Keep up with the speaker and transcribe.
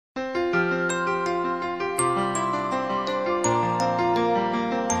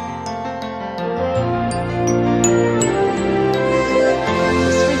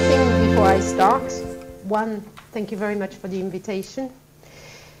one, thank you very much for the invitation.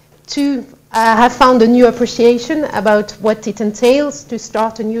 Two, I have found a new appreciation about what it entails to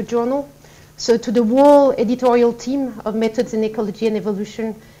start a new journal. So to the whole editorial team of Methods in Ecology and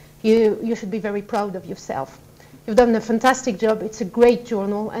Evolution, you should be very proud of yourself. You've done a fantastic job. It's a great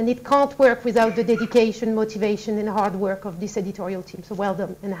journal, and it can't work without the dedication, motivation, and hard work of this editorial team. So well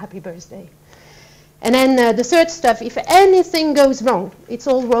done, and happy birthday. And then the third stuff, if anything goes wrong, it's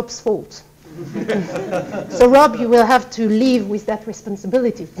all Rob's fault. So Rob, you will have to live with that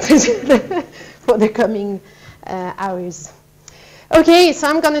responsibility for the coming hours. Okay, so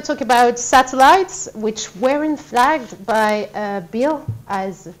I'm going to talk about satellites, which weren't flagged by Bill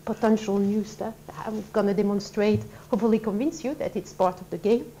as potential new stuff. I'm going to demonstrate, hopefully convince you that it's part of the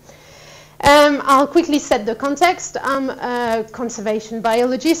game. I'll quickly set the context. I'm a conservation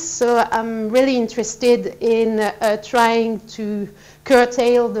biologist, so I'm really interested in trying to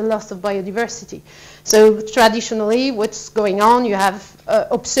curtail the loss of biodiversity. So traditionally, what's going on, you have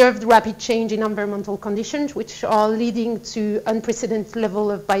observed rapid change in environmental conditions, which are leading to unprecedented level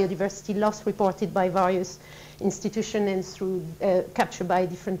of biodiversity loss reported by various institutions and through captured by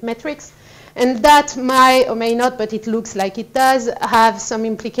different metrics. And that might or may not, but it looks like it does, have some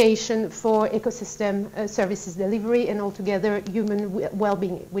implication for ecosystem services delivery and altogether human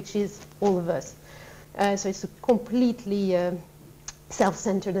well-being, which is all of us. So it's a completely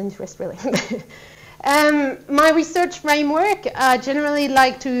self-centered interest, really. My research framework, I generally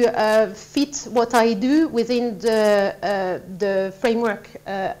like to fit what I do within the framework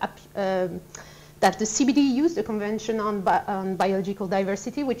that the CBD used, the Convention on Biological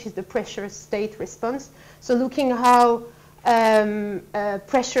Diversity, which is the pressure state response. So looking how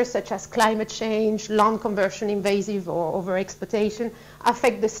pressures such as climate change, land conversion, invasive or overexploitation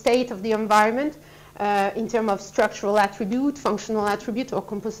affect the state of the environment in terms of structural attribute, functional attribute, or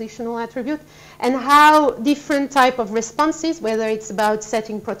compositional attribute, and how different type of responses, whether it's about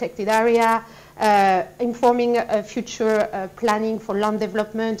setting protected area, informing future planning for land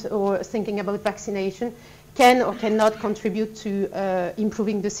development, or thinking about vaccination, can or cannot contribute to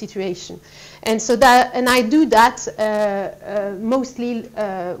improving the situation. And so that, and I do that mostly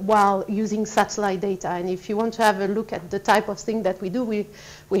while using satellite data. And if you want to have a look at the type of thing that we do,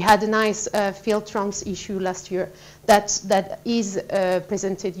 we had a nice field trans issue last year that is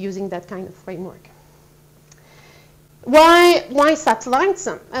presented using that kind of framework. Why satellites?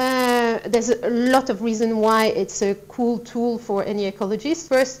 There's a lot of reasons why it's a cool tool for any ecologist.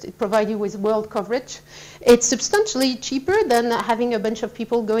 First, it provides you with world coverage. It's substantially cheaper than having a bunch of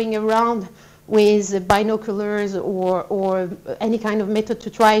people going around with binoculars or any kind of method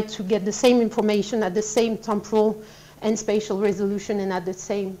to try to get the same information at the same temporal and spatial resolution and at the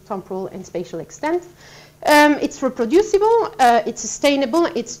same temporal and spatial extent. It's reproducible, it's sustainable,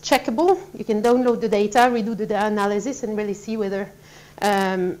 it's checkable. You can download the data, redo the analysis, and really see whether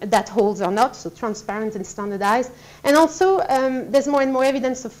that holds or not, so transparent and standardized. And also, there's more and more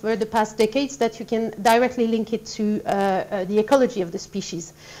evidence over the past decades that you can directly link it to the ecology of the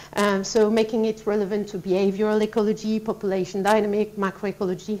species. So making it relevant to behavioral ecology, population dynamic,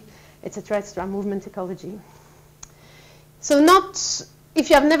 macroecology, etc., etc., movement ecology. So if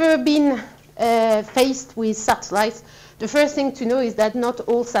you have never been faced with satellites, the first thing to know is that not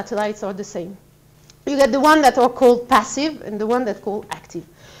all satellites are the same. You get the one that are called passive and the one that called active.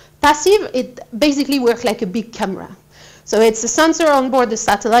 Passive, it basically works like a big camera. So it's a sensor on board the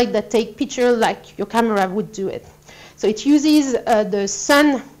satellite that takes pictures like your camera would do it. So it uses the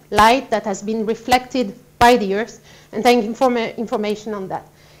sunlight that has been reflected by the Earth and take information on that.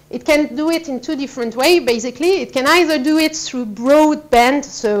 It can do it in two different ways, basically. It can either do it through broadband,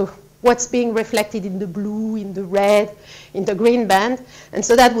 so what's being reflected in the blue, in the red, in the green band. And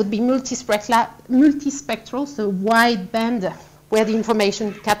so that would be multispectral, so wide band where the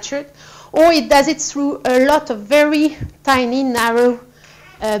information captured. Or it does it through a lot of very tiny, narrow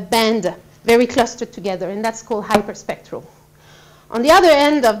band, very clustered together, and that's called hyperspectral. On the other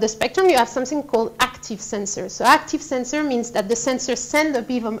end of the spectrum, you have something called active sensor. So active sensor means that the sensor sends a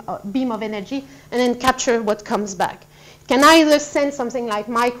beam of energy and then capture what comes back. Can either send something like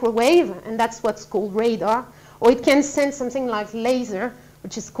microwave, and that's what's called radar, or it can send something like laser,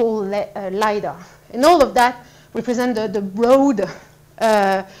 which is called LiDAR. And all of that represent the broad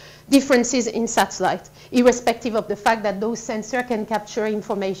differences in satellite, irrespective of the fact that those sensors can capture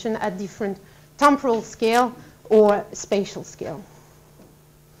information at different temporal scale or spatial scale.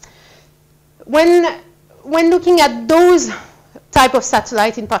 When looking at those type of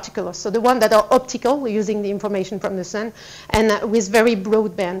satellite in particular, so the one that are optical, using the information from the sun, and with very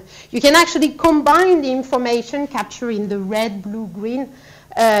broadband. You can actually combine the information captured in the red, blue, green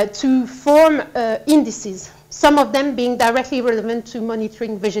to form indices, some of them being directly relevant to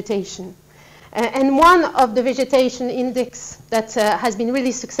monitoring vegetation. And one of the vegetation index that has been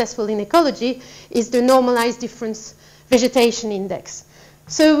really successful in ecology is the normalized difference vegetation index.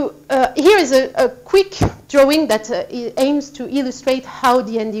 So here is a quick drawing that aims to illustrate how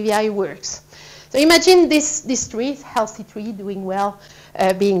the NDVI works. So imagine this tree, healthy tree, doing well,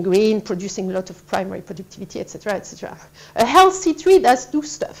 being green, producing a lot of primary productivity, etc., etc. A healthy tree does two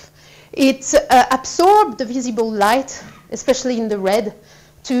stuff. It absorbs the visible light, especially in the red,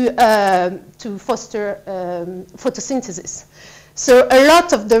 to foster photosynthesis. So a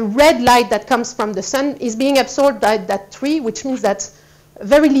lot of the red light that comes from the sun is being absorbed by that tree, which means that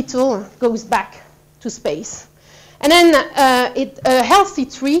very little goes back to space. And then a healthy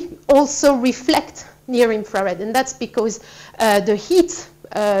tree also reflects near infrared, and that's because the heat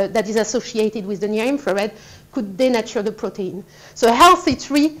that is associated with the near infrared could denature the protein. So a healthy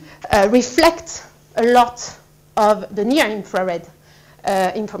tree reflects a lot of the near infrared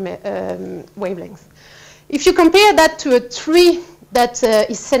wavelength. If you compare that to a tree that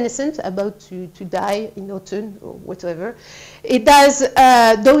is senescent, about to die in autumn or whatever, it does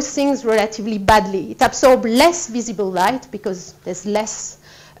those things relatively badly. It absorbs less visible light because there's less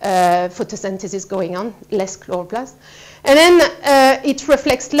photosynthesis going on, less chloroplast. And then it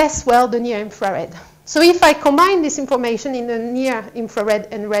reflects less well the near infrared. So if I combine this information in the near infrared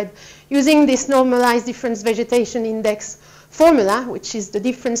and red using this normalized difference vegetation index formula, which is the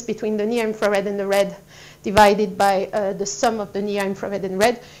difference between the near infrared and the red divided by the sum of the near infrared and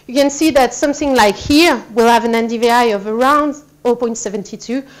red, you can see that something like here will have an NDVI of around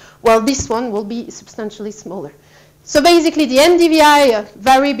 0.72, while this one will be substantially smaller. So basically the NDVI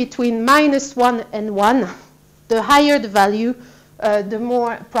vary between -1 and 1. The higher the value, the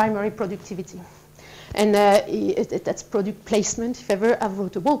more primary productivity. And that's product placement, if ever. I've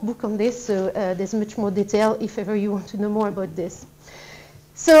wrote a whole book on this, so there's much more detail if ever you want to know more about this.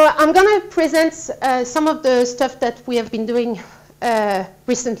 So I'm going to present some of the stuff that we have been doing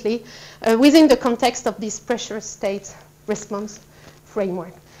recently within the context of this pressure state response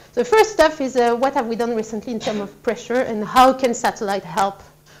framework. The first stuff is what have we done recently in terms of pressure and how can satellite help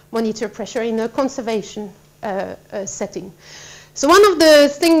monitor pressure in a conservation setting. So one of the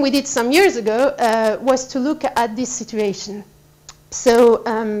things we did some years ago was to look at this situation. So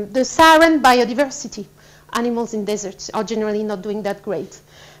the Saharan biodiversity, animals in deserts are generally not doing that great.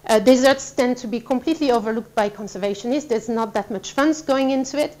 Deserts tend to be completely overlooked by conservationists. There's not that much funds going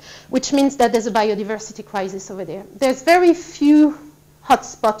into it, which means that there's a biodiversity crisis over there. There's very few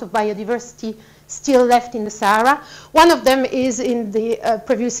hotspots of biodiversity still left in the Sahara. One of them is in the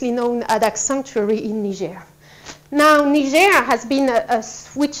previously known Adak sanctuary in Niger. Now, Niger has been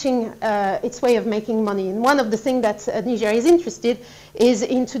switching its way of making money. And one of the things that Niger is interested is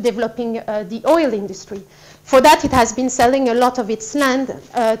into developing the oil industry. For that, it has been selling a lot of its land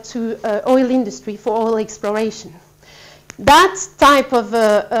to oil industry for oil exploration. That type of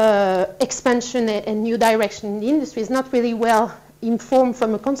expansion and new direction in the industry is not really well informed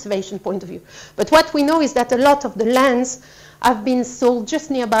from a conservation point of view. But what we know is that a lot of the lands have been sold just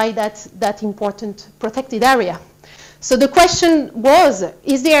nearby that important protected area. So the question was,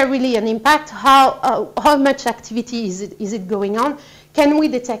 is there really an impact? How much activity is it going on? Can we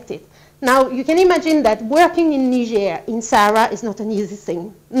detect it? Now, you can imagine that working in Niger, in Sahara, is not an easy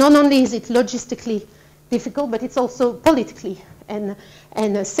thing. Not only is it logistically difficult, but it's also politically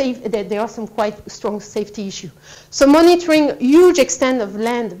and safe. There are some quite strong safety issues. So monitoring huge extent of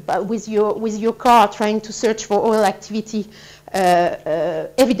land with your car, trying to search for oil activity,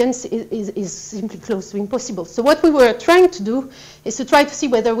 evidence is simply close to impossible. So what we were trying to do is to try to see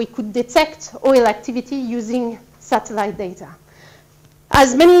whether we could detect oil activity using satellite data.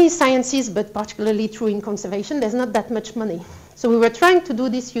 As many sciences, but particularly true in conservation, there's not that much money. So we were trying to do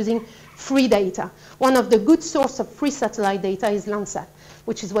this using free data. One of the good sources of free satellite data is Landsat,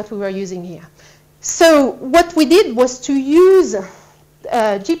 which is what we were using here. So what we did was to use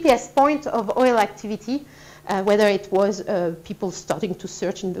GPS point of oil activity, whether it was people starting to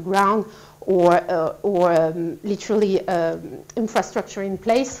search in the ground or literally infrastructure in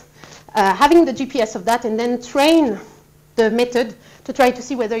place, having the GPS of that and then train the method to try to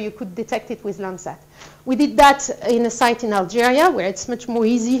see whether you could detect it with Landsat. We did that in a site in Algeria where it's much more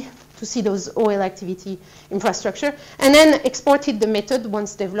easy to see those oil activity infrastructure, and then exported the method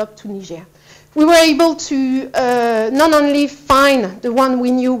once developed to Niger. We were able to not only find the one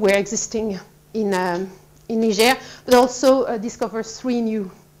we knew were existing in Niger, but also discover 3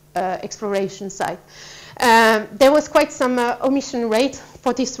 new exploration site. There was quite some omission rate,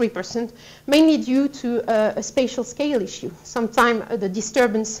 43%, mainly due to a spatial scale issue. Sometimes the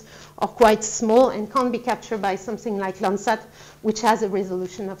disturbance are quite small and can't be captured by something like Landsat, which has a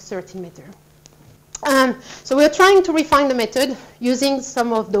resolution of 30 meters. So we're trying to refine the method using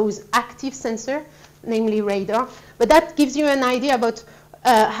some of those active sensors, namely radar, but that gives you an idea about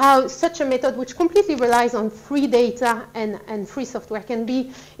how such a method, which completely relies on free data and free software, can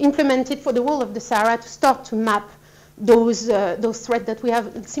be implemented for the whole of the Sahara to start to map those threats that we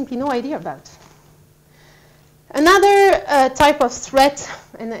have simply no idea about. Another type of threat,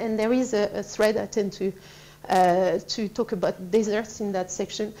 and there is a thread I tend to talk about deserts in that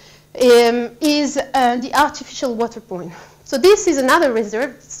section, is the artificial water point. So this is another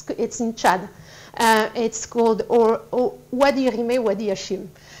reserve. It's in Chad. It's called Wadi Rimé, Wadi Hashim.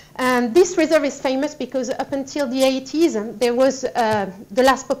 And this reserve is famous because up until the 80s, there was the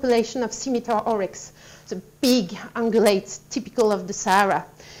last population of scimitar oryx. It's a big ungulate, typical of the Sahara.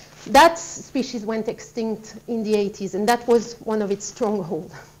 That species went extinct in the 80s, and that was one of its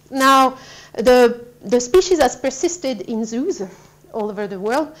strongholds. Now, the species has persisted in zoos all over the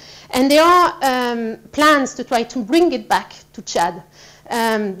world, and there are plans to try to bring it back to Chad.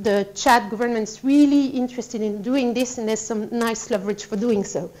 The Chad government is really interested in doing this, and there's some nice leverage for doing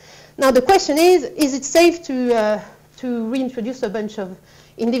so. Now, the question is it safe to reintroduce a bunch of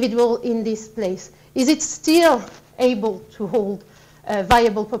individuals in this place? Is it still able to hold a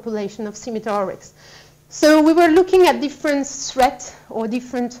viable population of scimitar oryx? So we were looking at different threats or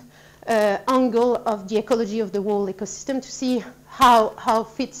different angle of the ecology of the whole ecosystem to see how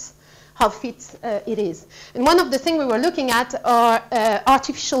fit it is. And one of the things we were looking at are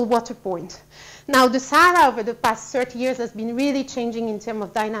artificial water points. Now, the Sahara over the past 30 years has been really changing in terms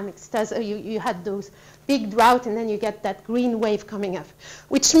of dynamics. You had those big drought, and then you get that green wave coming up,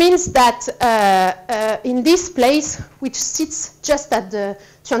 which means that in this place, which sits just at the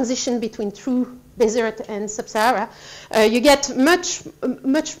transition between true desert and sub-Sahara, you get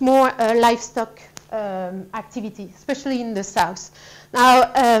much more livestock activity, especially in the south.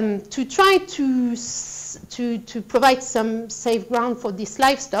 Now, to try to provide some safe ground for this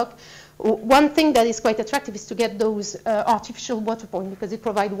livestock, one thing that is quite attractive is to get those artificial water points, because it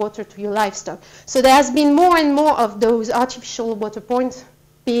provides water to your livestock. So there has been more and more of those artificial water points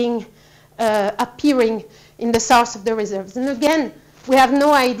being appearing in the south of the reserves. And again, we have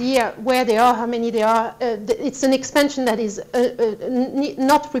no idea where they are, how many there are. It's an expansion that is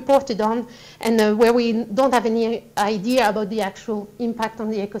not reported on, and where we don't have any idea about the actual impact on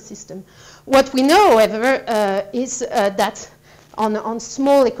the ecosystem. What we know, however, is that on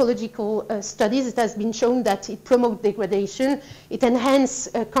small ecological studies, it has been shown that it promotes degradation, it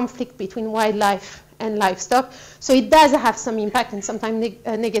enhances conflict between wildlife and livestock, so it does have some impact, and sometimes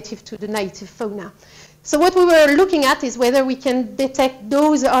negative to the native fauna. So what we were looking at is whether we can detect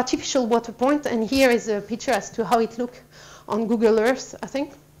those artificial water points, and here is a picture as to how it looks on Google Earth, I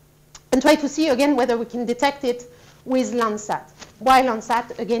think, and try to see again whether we can detect it with Landsat. Why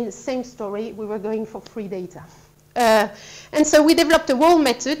Landsat? Again, the same story, we were going for free data. And so we developed a whole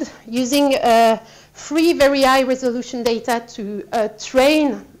method using free, very high resolution data to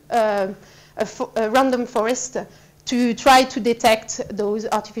train a random forest to try to detect those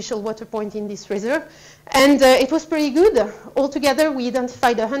artificial water points in this reserve. And it was pretty good. Altogether, we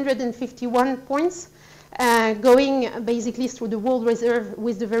identified 151 points going basically through the whole reserve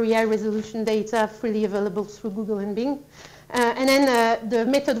with the very high resolution data freely available through Google and Bing. And then the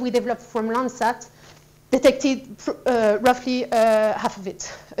method we developed from Landsat detected roughly half of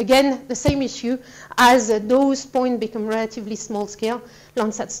it. Again, the same issue. As those points become relatively small scale,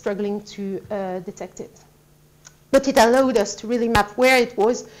 Landsat's struggling to detect it. But it allowed us to really map where it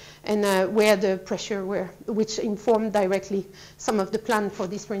was and where the pressure were, which informed directly some of the plan for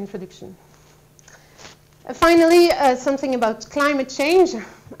this reintroduction. Finally, something about climate change.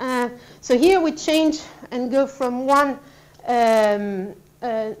 So here we change and go from one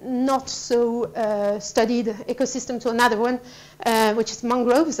not so studied ecosystem to another one, which is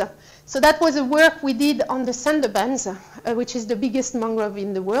mangroves. So that was a work we did on the Sundarbans, which is the biggest mangrove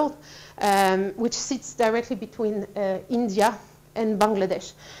in the world, which sits directly between India and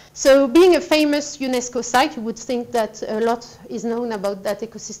Bangladesh. So being a famous UNESCO site, you would think that a lot is known about that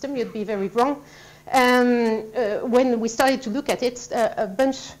ecosystem. You'd be very wrong. When we started to look at it, a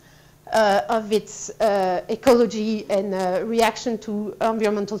bunch of its ecology and reaction to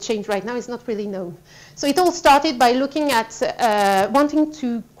environmental change right now is not really known. So it all started by looking at wanting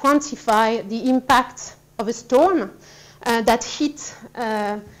to quantify the impact of a storm that hit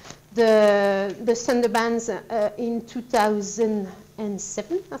the Sundarbans in 2008.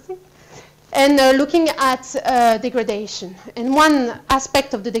 2007, I think. And looking at degradation. And one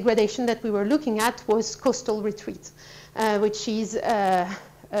aspect of the degradation that we were looking at was coastal retreat, which is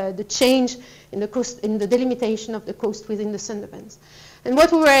the change in the delimitation of the coast within the Sundarbans. And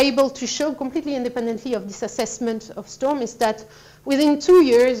what we were able to show completely independently of this assessment of storm is that within 2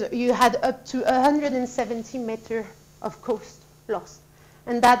 years, you had up to 170 meters of coast lost.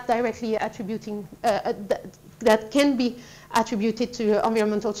 And that directly attributing, that can be attributed to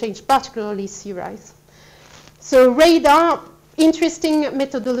environmental change, particularly sea rise. So radar, interesting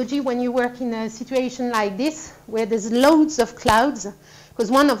methodology when you work in a situation like this, where there's loads of clouds,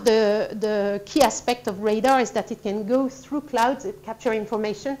 because one of the key aspects of radar is that it can go through clouds, it captures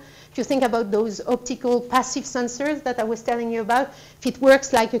information. If you think about those optical passive sensors that I was telling you about, if it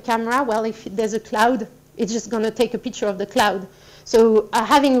works like a camera, well, if there's a cloud, it's just going to take a picture of the cloud. So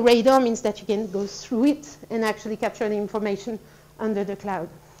having radar means that you can go through it and actually capture the information under the cloud.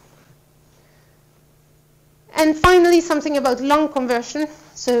 And finally, something about long conversion.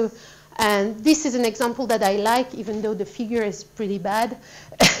 So this is an example that I like, even though the figure is pretty bad.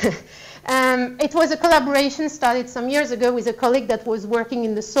 It was a collaboration started some years ago with a colleague that was working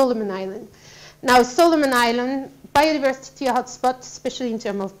in the Solomon Island. Now, Solomon Island, biodiversity hotspot, especially in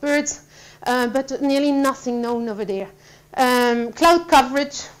terms of birds, but nearly nothing known over there. Cloud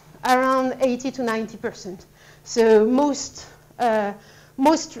coverage around 80 to 90%. So most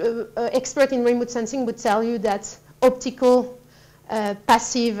experts in remote sensing would tell you that optical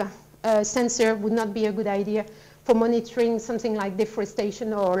passive sensor would not be a good idea for monitoring something like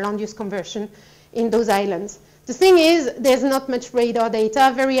deforestation or land use conversion in those islands. The thing is, there's not much radar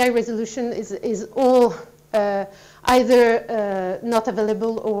data. Very high resolution is all either not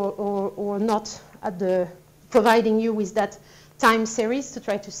available or not at the providing you with that time series to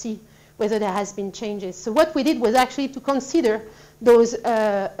try to see whether there has been changes. So what we did was actually to consider those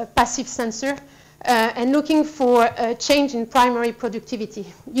passive sensors and looking for a change in primary productivity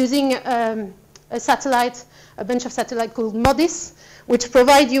using a satellite, a bunch of satellites called MODIS, which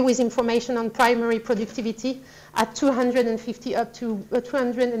provide you with information on primary productivity at 250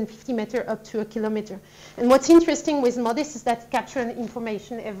 meters up to a kilometer. And what's interesting with MODIS is that it captures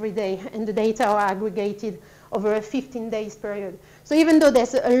information every day, and the data are aggregated over a 15 days period. So even though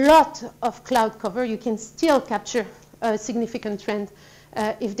there's a lot of cloud cover, you can still capture a significant trend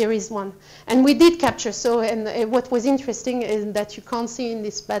if there is one. And we did capture, and what was interesting is that you can't see in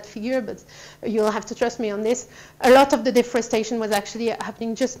this bad figure, but you'll have to trust me on this, a lot of the deforestation was actually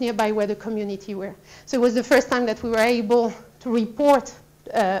happening just nearby where the community were. So it was the first time that we were able to report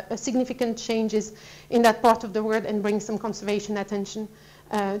significant changes in that part of the world and bring some conservation attention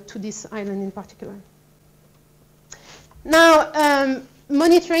to this island in particular. Now,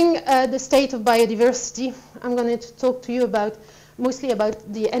 monitoring the state of biodiversity, I'm going to talk to you mostly about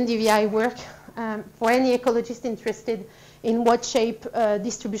the NDVI work for any ecologist interested in what shape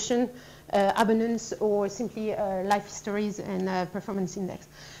distribution, abundance, or simply life histories and performance index.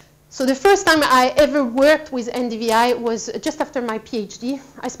 So the first time I ever worked with NDVI was just after my PhD.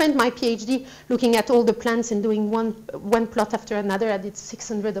 I spent my PhD looking at all the plants and doing one plot after another. I did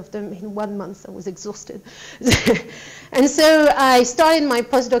 600 of them in 1 month. I was exhausted. And so I started my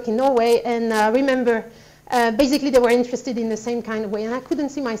postdoc in Norway, and I remember basically they were interested in the same kind of way, and I couldn't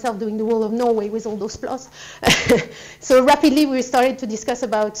see myself doing the whole of Norway with all those plots. So rapidly we started to discuss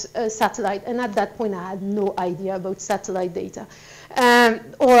about satellite, and at that point I had no idea about satellite data.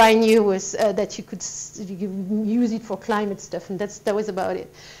 All I knew was that you could use it for climate stuff, and that was about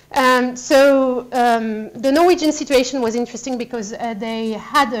it. The Norwegian situation was interesting because they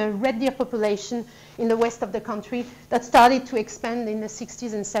had a red deer population in the west of the country that started to expand in the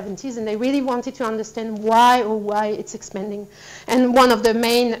 60s and 70s, and they really wanted to understand why it's expanding. And one of the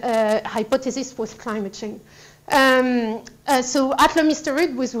main hypotheses was climate change. So Atle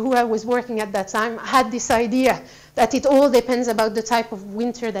Misterud, with who I was working at that time, had this idea that it all depends about the type of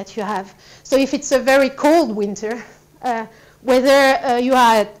winter that you have. So if it's a very cold winter, whether you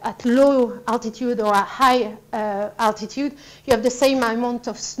are at low altitude or a high altitude, you have the same amount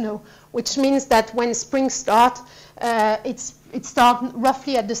of snow, which means that when spring starts, it starts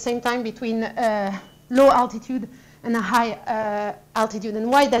roughly at the same time between low altitude and a high altitude.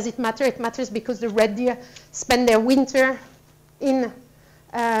 And why does it matter? It matters because the red deer spend their winter in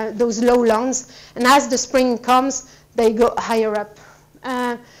those lowlands, and as the spring comes, they go higher up.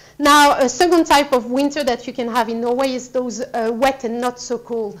 Now, a second type of winter that you can have in Norway is those wet and not so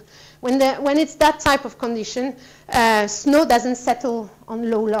cold. When it's that type of condition, snow doesn't settle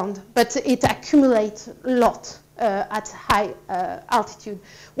on lowland, but it accumulates a lot. at high altitude.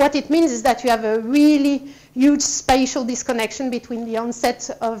 What it means is that you have a really huge spatial disconnection between the onset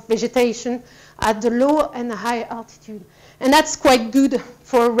of vegetation at the low and high altitude. And that's quite good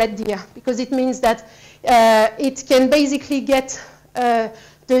for red deer, because it means that it can basically get the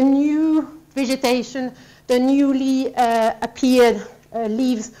new vegetation, the newly appeared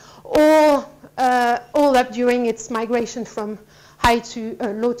leaves, all up during its migration from high to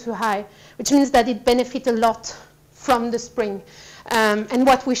low to high, which means that it benefits a lot from the spring. And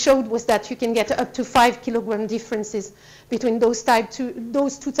what we showed was that you can get up to 5 kilogram differences between those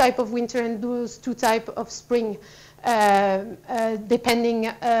two types of winter and those two types of spring, depending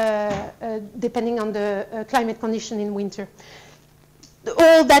on the climate condition in winter.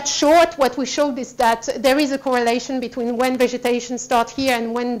 All that short, what we showed is that there is a correlation between when vegetation starts here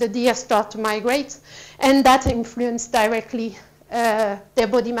and when the deer start to migrate, and that influences directly their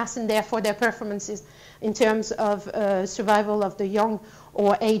body mass and therefore their performances in terms of survival of the young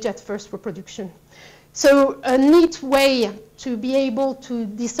or age at first reproduction. So a neat way to be able to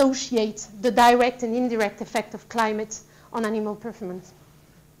dissociate the direct and indirect effect of climate on animal performance.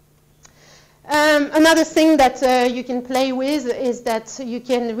 Another thing that you can play with is that you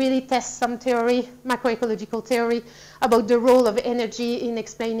can really test some theory, macroecological theory, about the role of energy in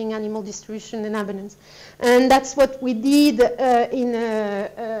explaining animal distribution and abundance. And that's what we did in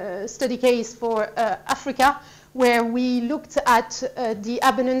a study case for Africa, where we looked at the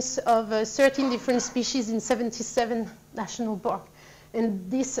abundance of 13 different species in 77 national parks, and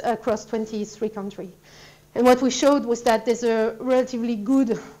this across 23 countries. And what we showed was that there's a relatively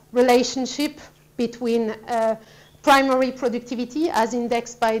good relationship between primary productivity, as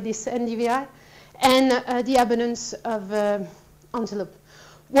indexed by this NDVI, and the abundance of antelope.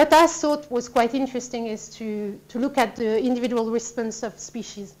 What I thought was quite interesting is to look at the individual response of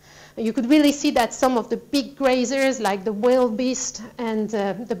species. You could really see that some of the big grazers, like the wildebeest and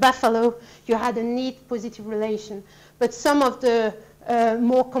the buffalo, you had a neat positive relation. But some of the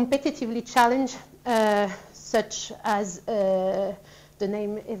more competitively challenged, such as the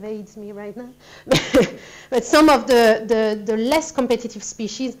name evades me right now. But some of the less competitive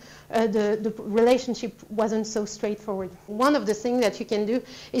species, the relationship wasn't so straightforward. One of the things that you can do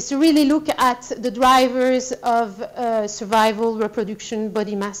is to really look at the drivers of survival, reproduction,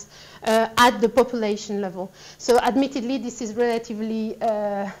 body mass at the population level. So admittedly, this is a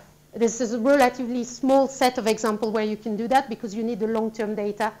relatively small set of examples where you can do that, because you need the long-term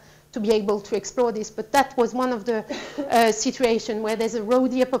data to be able to explore this. But that was one of the situations where there's a roe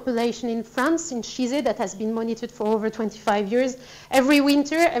deer population in France, in Chizé, that has been monitored for over 25 years. Every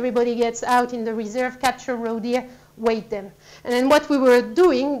winter, everybody gets out in the reserve, capture roe deer, weight them. And then what we were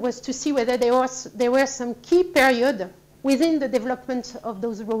doing was to see whether there were some key period within the development of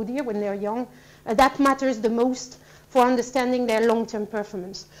those roe deer when they're young that matters the most for understanding their long-term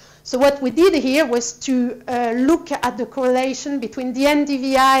performance. So what we did here was to look at the correlation between the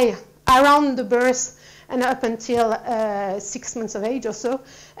NDVI around the birth and up until 6 months of age or so,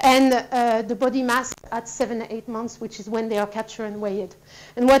 and the body mass at 7 or 8 months, which is when they are captured and weighed.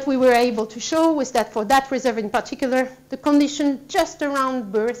 And what we were able to show was that for that reserve in particular, the condition just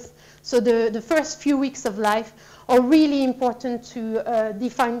around birth, so the first few weeks of life, are really important to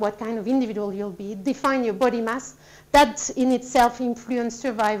define what kind of individual you'll be, define your body mass. That in itself influences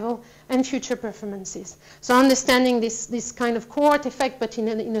survival and future performances. So understanding this kind of cohort effect, but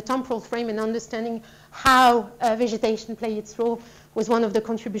in a temporal frame, and understanding how vegetation plays its role, was one of the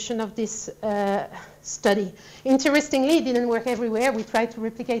contributions of this study. Interestingly, it didn't work everywhere. We tried to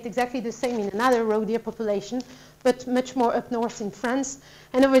replicate exactly the same in another roe deer population, but much more up north in France.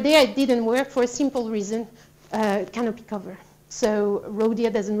 And over there, it didn't work for a simple reason, canopy cover. So roe deer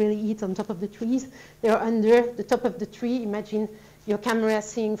doesn't really eat on top of the trees. They're under the top of the tree. Imagine your camera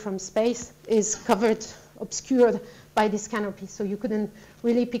seeing from space is covered, obscured by this canopy. So you couldn't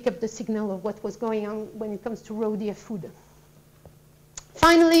really pick up the signal of what was going on when it comes to roe deer food.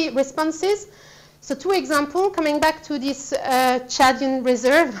 Finally, responses. So 2 examples, coming back to this Chadian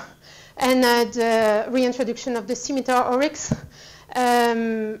reserve and the reintroduction of the scimitar oryx.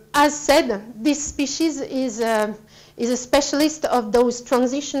 As said, this species is a specialist of those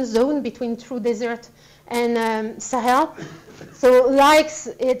transition zones between true desert and Sahel. So likes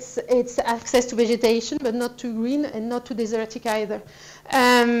its access to vegetation, but not too green and not too desertic either.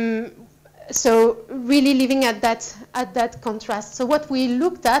 So really living at that contrast. So what we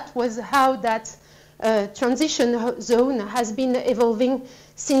looked at was how that transition zone has been evolving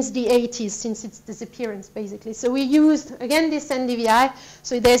since the 80s, since its disappearance, basically. So we used, again, this NDVI.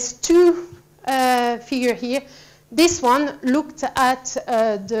 So there's 2 figures here. This one looked at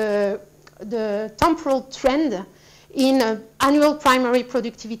the the temporal trend in annual primary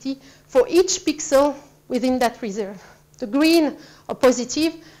productivity for each pixel within that reserve. The green are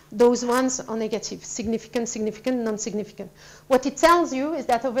positive, those ones are negative, significant, significant, non-significant. What it tells you is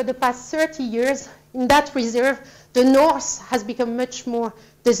that over the past 30 years, in that reserve, the north has become much more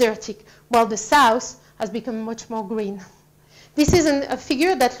desertic, while the south has become much more green. This is a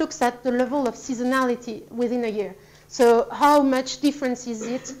figure that looks at the level of seasonality within a year. So how much difference is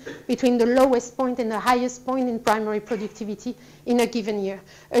it between the lowest point and the highest point in primary productivity in a given year?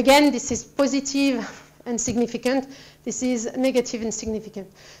 Again, this is positive and significant. This is negative and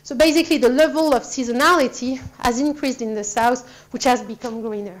significant. So basically, the level of seasonality has increased in the south, which has become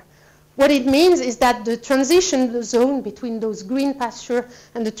greener. What it means is that the transition zone between those green pasture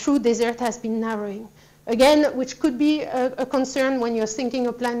and the true desert has been narrowing. Again, which could be a concern when you're thinking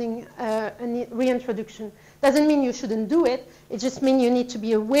of planning a reintroduction. Doesn't mean you shouldn't do it. It just means you need to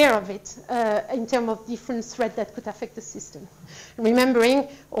be aware of it in terms of different threats that could affect the system. Remembering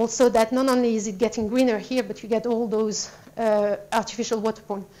also that not only is it getting greener here, but you get all those artificial water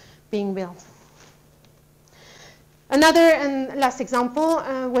points being built. Another and last example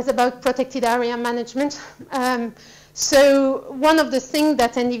was about protected area management. So one of the things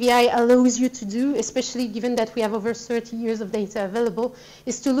that NDVI allows you to do, especially given that we have over 30 years of data available,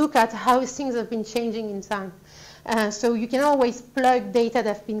 is to look at how things have been changing in time. So you can always plug data that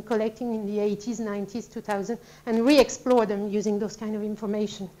have been collecting in the 80s, 90s, 2000, and re-explore them using those kind of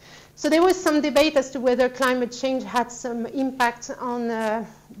information. So there was some debate as to whether climate change had some impact on the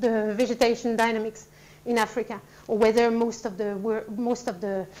vegetation dynamics in Africa, or whether most of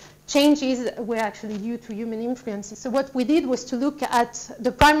the changes were actually due to human influences. So what we did was to look at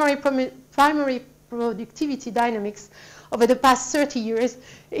the primary productivity dynamics over the past 30 years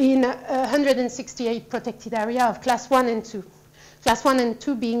in 168 protected area of class 1 and 2. Class 1 and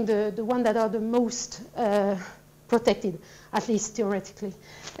 2 being the one that are the most protected, at least theoretically.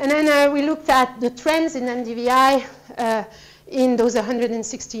 And then we looked at the trends in NDVI in those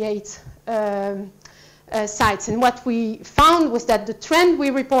 168 sites. And what we found was that the trend we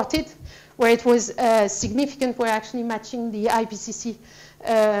reported, where it was significant, were actually matching the IPCC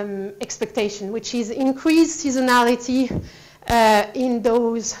expectation, which is increased seasonality in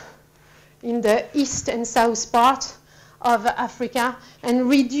the east and south part of Africa, and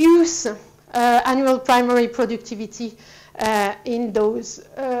reduce annual primary productivity in those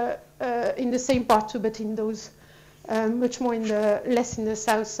in the same part too, but in those much more in the less in the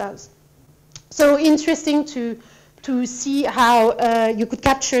south. So interesting to see how you could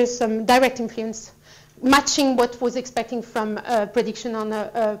capture some direct influence, matching what was expecting from prediction on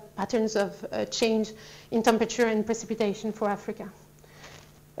patterns of change in temperature and precipitation for Africa.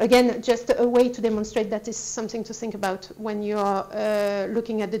 Again, just a way to demonstrate that is something to think about when you're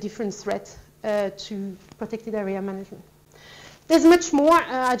looking at the different threats to protected area management. There's much more.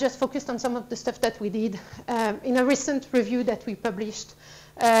 I just focused on some of the stuff that we did. In a recent review that we published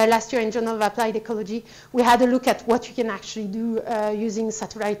last year in Journal of Applied Ecology, we had a look at what you can actually do using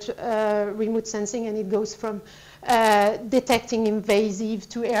satellite remote sensing, and it goes from detecting invasive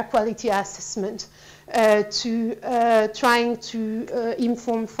to air quality assessment to trying to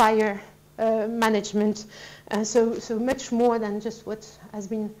inform fire management. So much more than just what has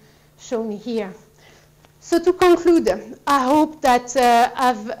been shown here. So to conclude, I hope that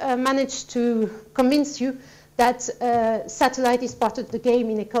I've managed to convince you that satellite is part of the game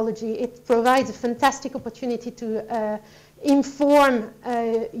in ecology. It provides a fantastic opportunity to inform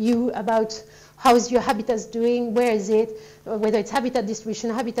you about how is your habitat doing, where is it, whether it's habitat distribution,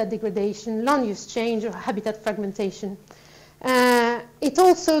 habitat degradation, land use change, or habitat fragmentation. It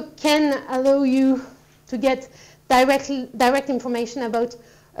also can allow you to get direct information about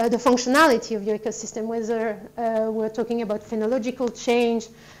the functionality of your ecosystem, whether we're talking about phenological change,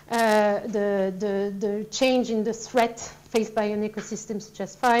 the change in the threat faced by an ecosystem such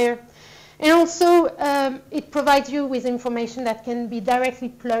as fire. And also, it provides you with information that can be directly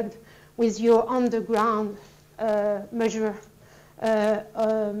plugged with your on-the-ground measure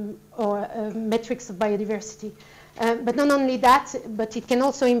or metrics of biodiversity. But not only that, but it can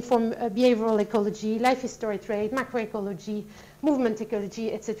also inform behavioral ecology, life history trait, macroecology, movement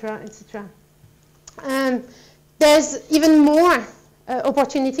ecology, etc., etc. There's even more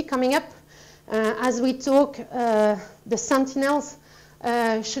opportunity coming up. As we talk, the Sentinels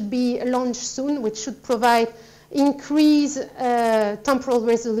should be launched soon, which should provide increased temporal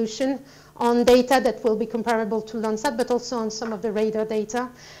resolution on data that will be comparable to Landsat, but also on some of the radar data.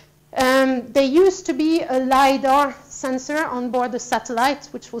 There used to be a LiDAR sensor on board the satellite,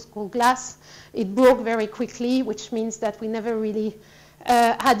 which was called GLASS. It broke very quickly, which means that we never really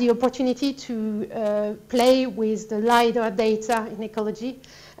had the opportunity to play with the LiDAR data in ecology.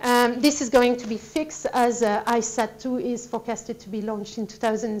 This is going to be fixed as ISAT-2 is forecasted to be launched in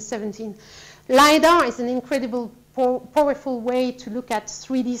 2017. LiDAR is an incredible, powerful way to look at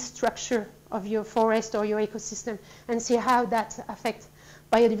 3D structure of your forest or your ecosystem and see how that affects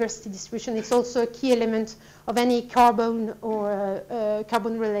biodiversity distribution. It's also a key element of any carbon or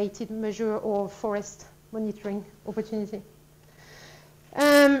carbon-related measure or forest monitoring opportunity.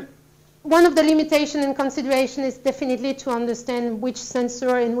 One of the limitations and consideration is definitely to understand which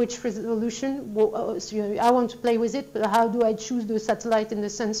sensor and which resolution. So I want to play with it, but how do I choose the satellite and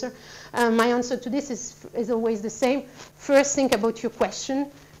the sensor? My answer to this is always the same. First, think about your question.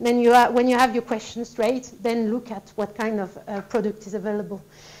 Then when you have your question straight, then look at what kind of product is available.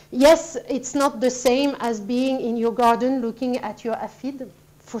 Yes, it's not the same as being in your garden looking at your aphid,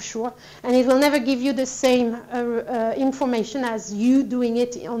 for sure, and it will never give you the same information as you doing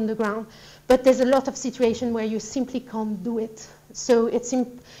it on the ground. But there's a lot of situations where you simply can't do it. So it's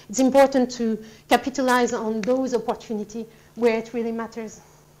important to capitalize on those opportunities where it really matters.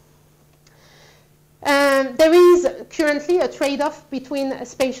 There is currently a trade-off between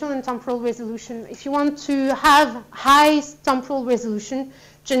spatial and temporal resolution. If you want to have high temporal resolution,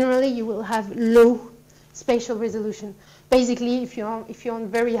 generally you will have low spatial resolution. Basically, if you're on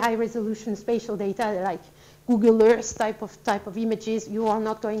very high resolution spatial data, like Google Earth type of images, you are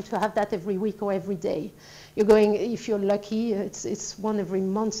not going to have that every week or every day. You're going, if you're lucky, it's one every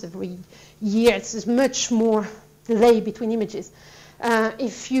month, every year. It's much more delay between images. But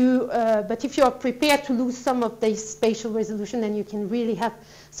if you are prepared to lose some of the spatial resolution, then you can really have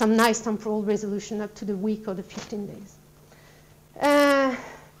some nice temporal resolution up to the week or the 15 days.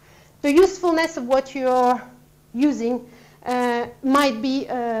 The usefulness of what you're using might be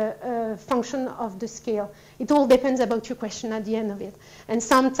a function of the scale. It all depends about your question at the end of it. And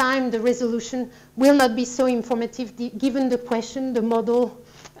sometimes the resolution will not be so informative given the question, the model,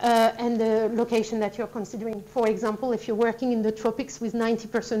 and the location that you're considering. For example, if you're working in the tropics with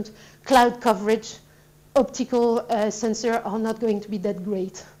 90% cloud coverage, optical sensors are not going to be that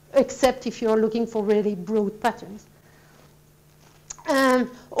great, except if you're looking for really broad patterns.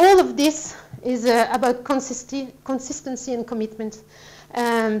 All of this is about consistency and commitment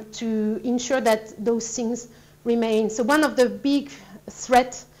to ensure that those things remain. So one of the big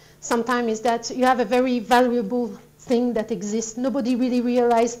threats sometimes is that you have a very valuable thing that exists. Nobody really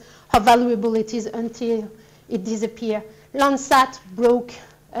realizes how valuable it is until it disappears. Landsat broke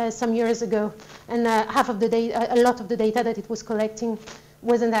some years ago, and half of the data, a lot of the data that it was collecting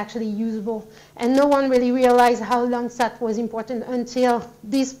wasn't actually usable. And no one really realized how Landsat was important until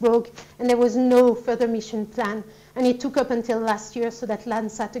this broke and there was no further mission plan. And it took up until last year so that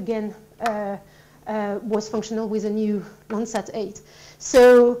Landsat again was functional with a new Landsat 8.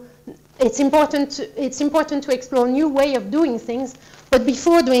 So it's important to explore new way of doing things, but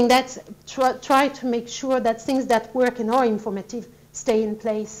before doing that, try to make sure that things that work and are informative stay in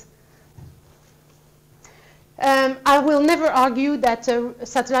place. I will never argue that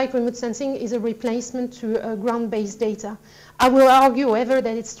satellite remote sensing is a replacement to ground-based data. I will argue, however,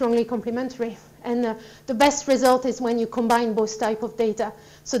 that it's strongly complementary. And the best result is when you combine both types of data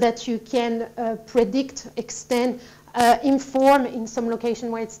so that you can predict, extend, inform in some location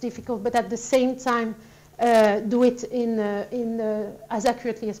where it's difficult, but at the same time do it as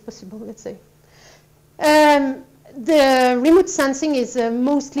accurately as possible, let's say. The remote sensing is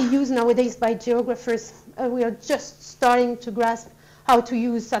mostly used nowadays by geographers. We are just starting to grasp how to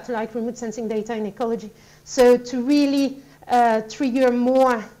use satellite remote sensing data in ecology. So to really trigger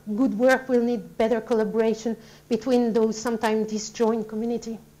more good work, we'll need better collaboration between those sometimes disjoint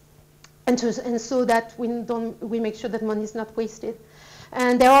community, and so that we make sure that money is not wasted.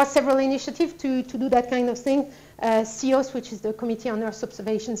 And there are several initiatives to do that kind of thing. CEOS, which is the Committee on Earth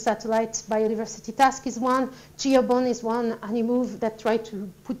Observation Satellite Biodiversity Task, is one. GeoBond is one. Animove, that try to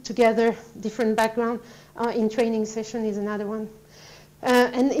put together different background in training session, is another one.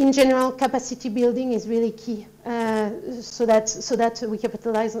 And in general, capacity building is really key, so that we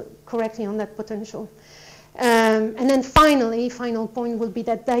capitalize correctly on that potential. And then finally, final point will be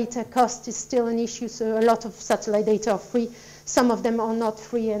that data cost is still an issue. So a lot of satellite data are free. Some of them are not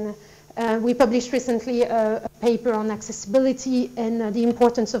free. And we published recently a paper on accessibility and the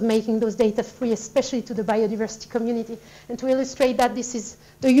importance of making those data free, especially to the biodiversity community. And to illustrate that, this is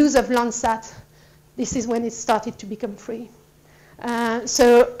the use of Landsat. This is when it started to become free.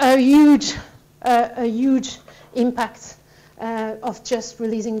 So a huge impact of just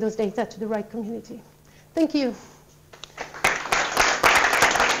releasing those data to the right community. Thank you.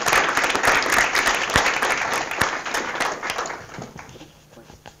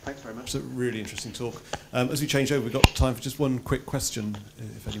 It's a really interesting talk. As we change over, we've got time for just one quick question,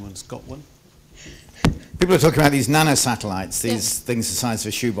 if anyone's got one. People are talking about these nanosatellites, these things the size of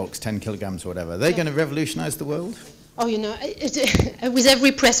a shoebox, 10 kilograms or whatever. Are they going to revolutionize the world? Oh, you know, with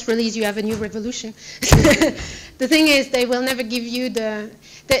every press release you have a new revolution. The thing is, they will never give you the...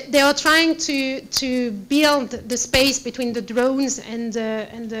 They are trying to build the space between the drones and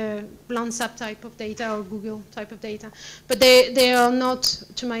the Landsat type of data or Google type of data. But they are not,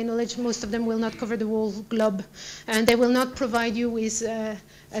 to my knowledge, most of them will not cover the whole globe. And they will not provide you with a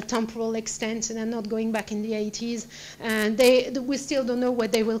temporal extent, and I'm not going back in the 80s. And we still don't know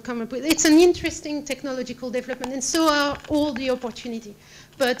what they will come up with. It's an interesting technological development, and so are all the opportunity.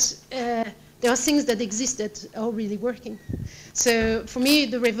 But there are things that exist that are really working. So for me,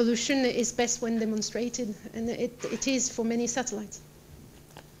 the revolution is best when demonstrated, and it is for many satellites.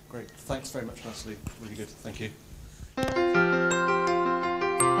 Great. Thanks very much, Nathalie. Really good. Thank you.